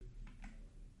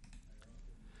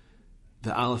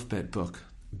The Aleph-Bet book,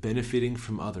 Benefiting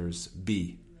from Others,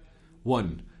 B.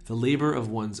 1. The labor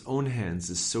of one's own hands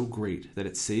is so great that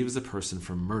it saves a person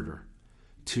from murder.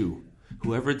 2.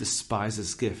 Whoever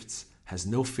despises gifts has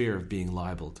no fear of being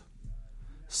libeled.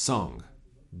 Song,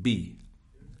 B.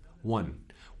 1.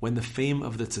 When the fame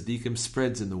of the tzaddikim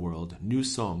spreads in the world, new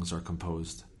songs are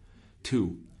composed.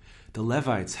 2. The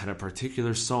Levites had a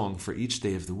particular song for each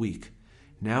day of the week.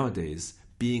 Nowadays,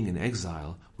 being in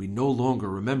exile, we no longer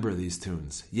remember these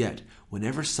tunes, yet,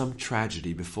 whenever some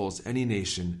tragedy befalls any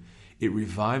nation, it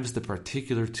revives the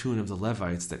particular tune of the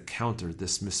Levites that countered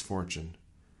this misfortune.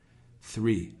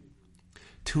 3.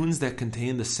 Tunes that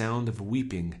contain the sound of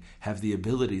weeping have the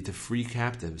ability to free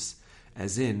captives,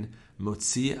 as in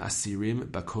Motzi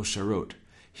Asirim Bakosharot.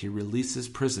 He releases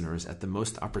prisoners at the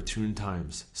most opportune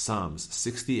times. Psalms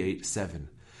 68:7.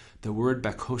 The word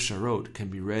Bakosharot can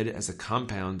be read as a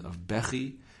compound of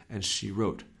Bechi and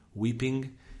Shirot,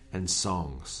 weeping and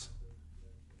songs.